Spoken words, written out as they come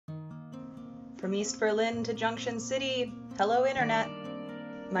From East Berlin to Junction City, hello Internet!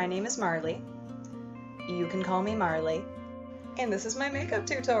 My name is Marley. You can call me Marley. And this is my makeup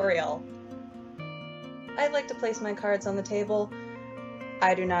tutorial! I like to place my cards on the table.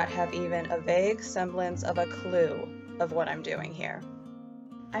 I do not have even a vague semblance of a clue of what I'm doing here.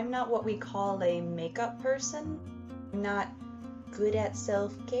 I'm not what we call a makeup person. I'm not good at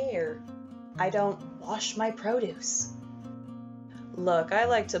self-care. I don't wash my produce. Look, I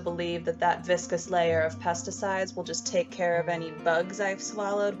like to believe that that viscous layer of pesticides will just take care of any bugs I've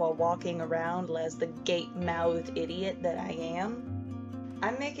swallowed while walking around as the gape-mouthed idiot that I am.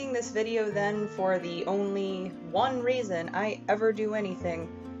 I'm making this video then for the only one reason I ever do anything: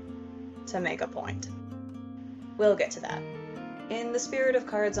 to make a point. We'll get to that. In the spirit of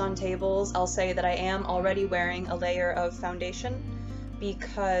cards on tables, I'll say that I am already wearing a layer of foundation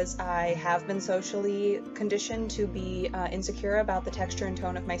because I have been socially conditioned to be insecure about the texture and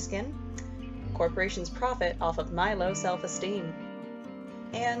tone of my skin. Corporations profit off of my low self-esteem.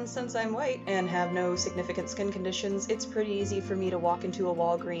 And since I'm white and have no significant skin conditions, it's pretty easy for me to walk into a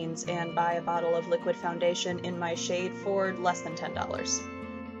Walgreens and buy a bottle of liquid foundation in my shade for less than $10.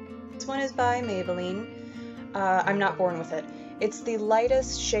 This one is by Maybelline. I'm not born with it. It's the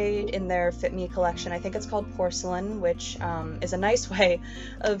lightest shade in their Fit Me collection. I think it's called Porcelain, which is a nice way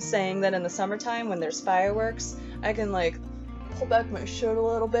of saying that in the summertime when there's fireworks, I can like pull back my shirt a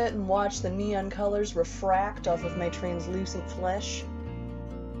little bit and watch the neon colors refract off of my translucent flesh.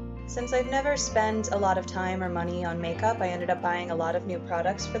 Since I've never spent a lot of time or money on makeup, I ended up buying a lot of new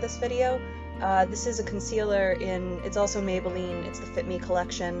products for this video. This is a concealer it's also Maybelline, it's the Fit Me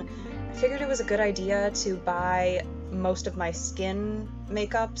collection. I figured it was a good idea to buy most of my skin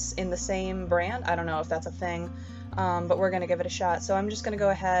makeups in the same brand. I don't know if that's a thing, but we're gonna give it a shot. So I'm just gonna go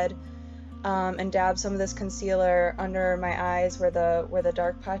ahead and dab some of this concealer under my eyes where the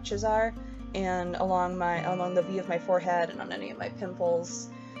dark patches are, and along the V of my forehead and on any of my pimples.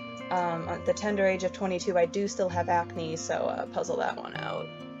 At the tender age of 22, I do still have acne, so puzzle that one out.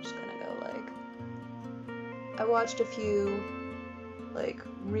 I'm just gonna go I watched a few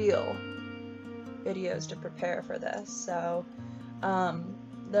real videos to prepare for this, so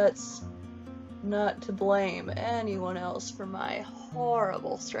that's not to blame anyone else for my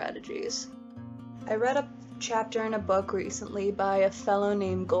horrible strategies. I read a chapter in a book recently by a fellow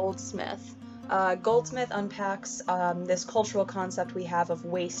named Goldsmith. Goldsmith unpacks this cultural concept we have of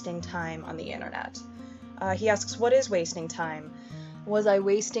wasting time on the internet. He asks, what is wasting time? Was I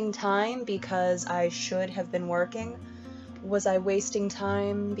wasting time because I should have been working? Was I wasting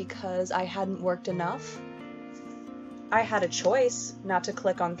time because I hadn't worked enough? I had a choice not to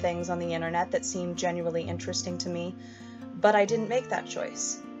click on things on the internet that seemed genuinely interesting to me, but I didn't make that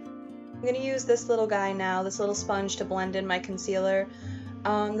choice. I'm going to use this little guy now, this little sponge, to blend in my concealer.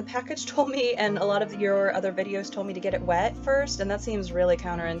 The package told me, and a lot of your other videos told me, to get it wet first, and that seems really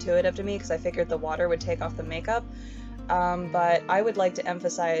counterintuitive to me because I figured the water would take off the makeup. But I would like to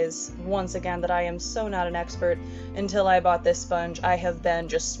emphasize once again that I am so not an expert. Until I bought this sponge, I have been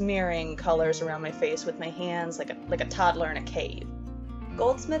just smearing colors around my face with my hands like a toddler in a cave.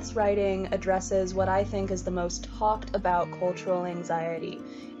 Goldsmith's writing addresses what I think is the most talked about cultural anxiety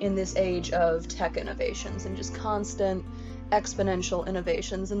in this age of tech innovations and just constant exponential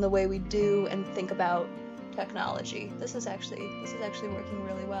innovations in the way we do and think about technology. This is actually working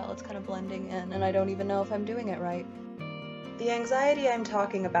really well. It's kind of blending in, and I don't even know if I'm doing it right. The anxiety I'm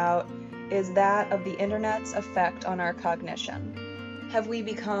talking about is that of the internet's effect on our cognition. Have we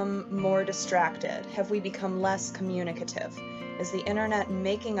become more distracted? Have we become less communicative? Is the internet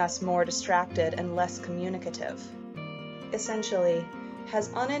making us more distracted and less communicative? Essentially,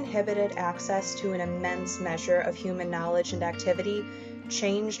 has uninhibited access to an immense measure of human knowledge and activity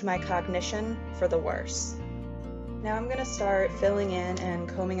changed my cognition for the worse? Now I'm going to start filling in and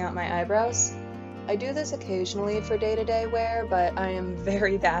combing out my eyebrows. I do this occasionally for day-to-day wear, but I am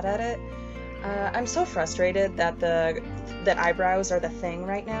very bad at it. I'm so frustrated that eyebrows are the thing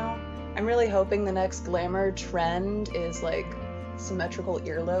right now. I'm really hoping the next glamour trend is like symmetrical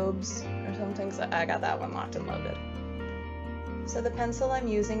earlobes or something, so I got that one locked and loaded. So the pencil I'm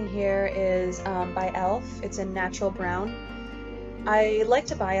using here is by e.l.f. It's in natural brown. I like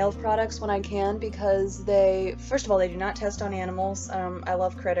to buy e.l.f. products when I can because first of all, they do not test on animals. I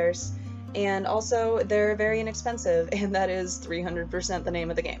love critters. And also, they're very inexpensive, and that is 300% the name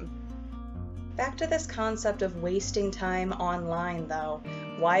of the game. Back to this concept of wasting time online, though.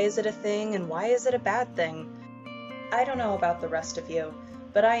 Why is it a thing, and why is it a bad thing? I don't know about the rest of you,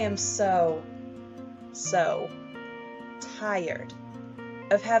 but I am so tired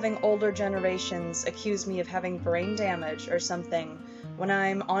of having older generations accuse me of having brain damage or something when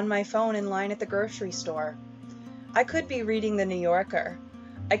I'm on my phone in line at the grocery store. I could be reading The New Yorker.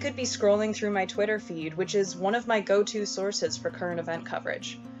 I could be scrolling through my Twitter feed, which is one of my go-to sources for current event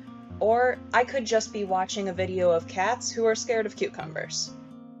coverage. Or I could just be watching a video of cats who are scared of cucumbers.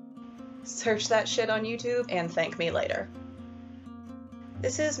 Search that shit on YouTube and thank me later.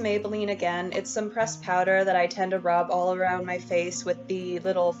 This is Maybelline again. It's some pressed powder that I tend to rub all around my face with the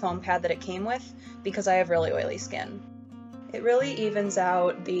little foam pad that it came with because I have really oily skin. It really evens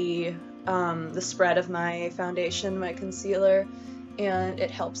out the spread of my foundation, my concealer, and it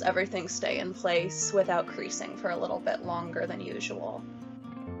helps everything stay in place without creasing for a little bit longer than usual.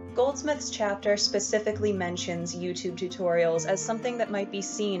 Goldsmith's chapter specifically mentions YouTube tutorials as something that might be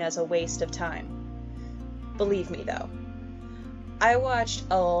seen as a waste of time. Believe me though, I watched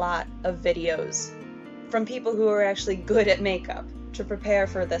a lot of videos from people who are actually good at makeup to prepare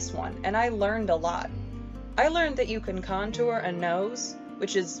for this one, and I learned a lot. I learned that you can contour a nose,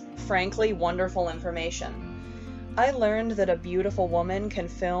 which is frankly wonderful information. I learned that a beautiful woman can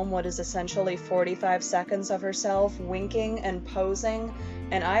film what is essentially 45 seconds of herself winking and posing,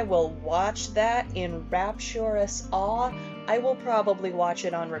 and I will watch that in rapturous awe. I will probably watch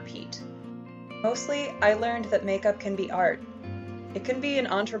it on repeat. Mostly, I learned that makeup can be art. It can be an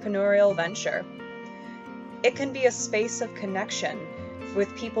entrepreneurial venture. It can be a space of connection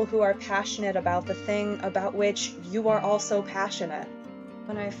with people who are passionate about the thing about which you are also passionate.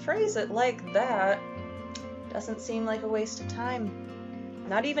 When I phrase it like that, it doesn't seem like a waste of time.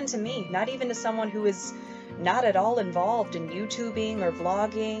 Not even to me, not even to someone who is not at all involved in YouTubing or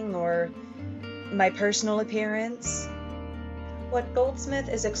vlogging or my personal appearance. What Goldsmith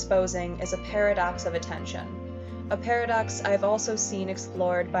is exposing is a paradox of attention. A paradox I've also seen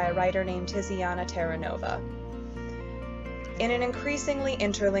explored by a writer named Tiziana Terranova. In an increasingly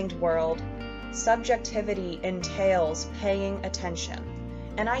interlinked world, subjectivity entails paying attention,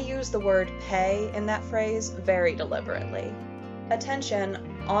 and I use the word pay in that phrase very deliberately. Attention,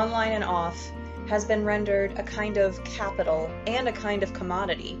 online and off, has been rendered a kind of capital and a kind of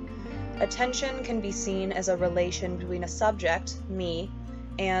commodity. Attention can be seen as a relation between a subject, me,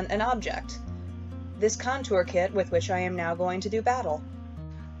 and an object, this contour kit with which I am now going to do battle.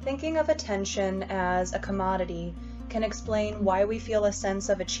 Thinking of attention as a commodity can explain why we feel a sense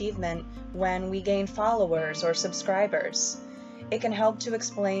of achievement when we gain followers or subscribers. It can help to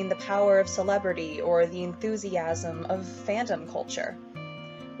explain the power of celebrity or the enthusiasm of fandom culture.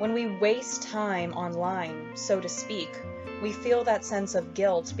 When we waste time online, so to speak, we feel that sense of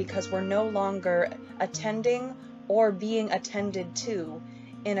guilt because we're no longer attending or being attended to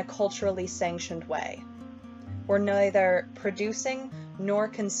in a culturally sanctioned way. We're neither producing nor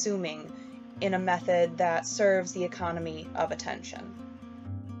consuming in a method that serves the economy of attention.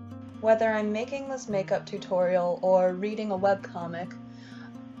 Whether I'm making this makeup tutorial or reading a webcomic,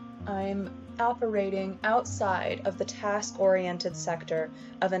 I'm operating outside of the task-oriented sector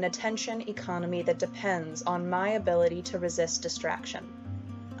of an attention economy that depends on my ability to resist distraction.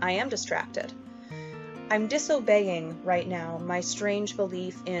 I am distracted. I'm disobeying right now my strange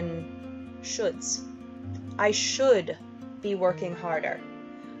belief in shoulds. I should be working harder.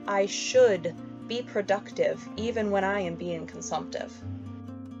 I should be productive even when I am being consumptive.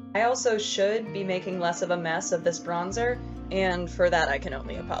 I also should be making less of a mess of this bronzer, and for that I can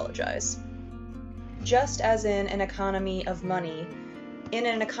only apologize. Just as in an economy of money, in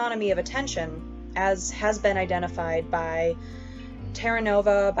an economy of attention, as has been identified by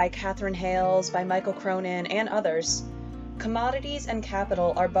Terranova, by Catherine Hales, by Michael Cronin, and others, commodities and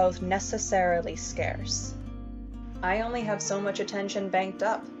capital are both necessarily scarce. I only have so much attention banked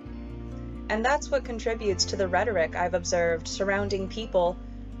up. And that's what contributes to the rhetoric I've observed surrounding people,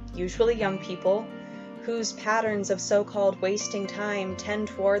 usually young people, whose patterns of so-called wasting time tend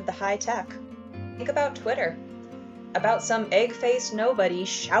toward the high-tech. Think about Twitter. About some egg-faced nobody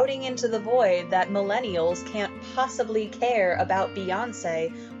shouting into the void that millennials can't possibly care about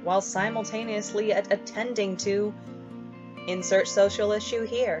Beyonce while simultaneously attending to insert social issue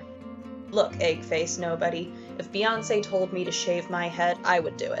here. Look, egg-faced nobody, if Beyonce told me to shave my head, I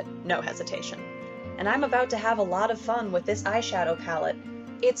would do it, no hesitation. And I'm about to have a lot of fun with this eyeshadow palette.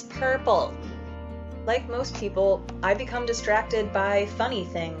 It's purple! Like most people, I become distracted by funny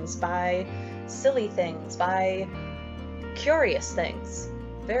things, by silly things, by curious things,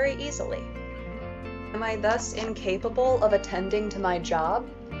 very easily. Am I thus incapable of attending to my job,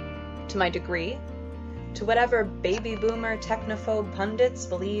 to my degree, to whatever baby boomer technophobe pundits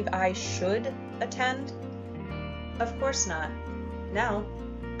believe I should attend? Of course not. Now,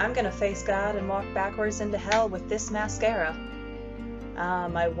 I'm gonna face God and walk backwards into hell with this mascara. Ah,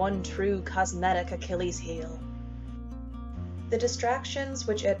 my one true cosmetic Achilles heel. The distractions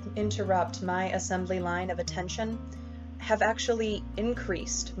which interrupt my assembly line of attention have actually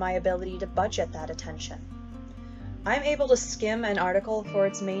increased my ability to budget that attention. I'm able to skim an article for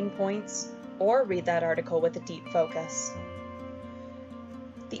its main points, or read that article with a deep focus.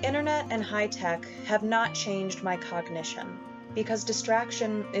 The internet and high tech have not changed my cognition, because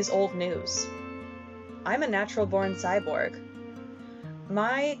distraction is old news. I'm a natural-born cyborg.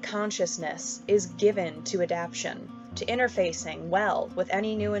 My consciousness is given to adaptation, to interfacing well with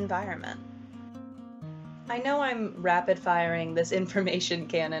any new environment. I know I'm rapid-firing this information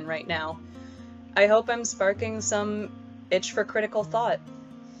cannon right now. I hope I'm sparking some itch for critical thought.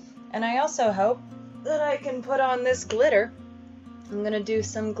 And I also hope that I can put on this glitter. I'm gonna do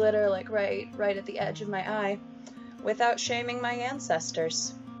some glitter like right at the edge of my eye, without shaming my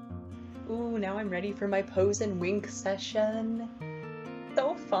ancestors. Ooh, now I'm ready for my pose and wink session.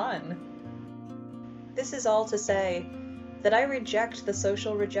 So fun. This is all to say that I reject the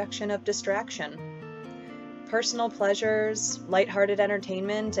social rejection of distraction. Personal pleasures, lighthearted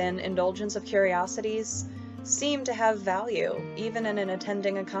entertainment, and indulgence of curiosities seem to have value, even in an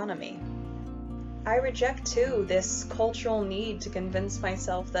attending economy. I reject, too, this cultural need to convince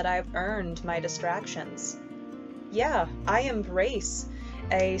myself that I've earned my distractions. Yeah, I embrace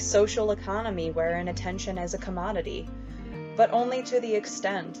a social economy wherein attention is a commodity, but only to the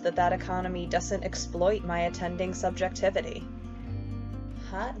extent that that economy doesn't exploit my attending subjectivity.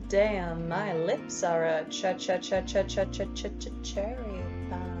 Hot damn, my lips are a cherry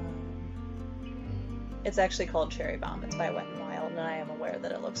bomb. It's actually called Cherry Bomb. It's by Wet n Wild, and I am aware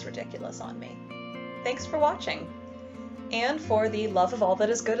that it looks ridiculous on me. Thanks for watching. And for the love of all that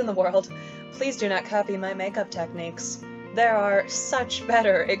is good in the world, please do not copy my makeup techniques. There are such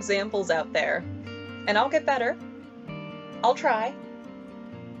better examples out there. And I'll get better. I'll try.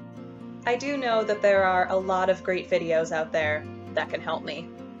 I do know that there are a lot of great videos out there that can help me.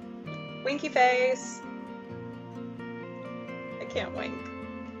 Winky face! I can't wink.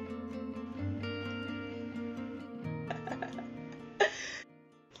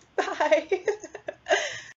 Bye!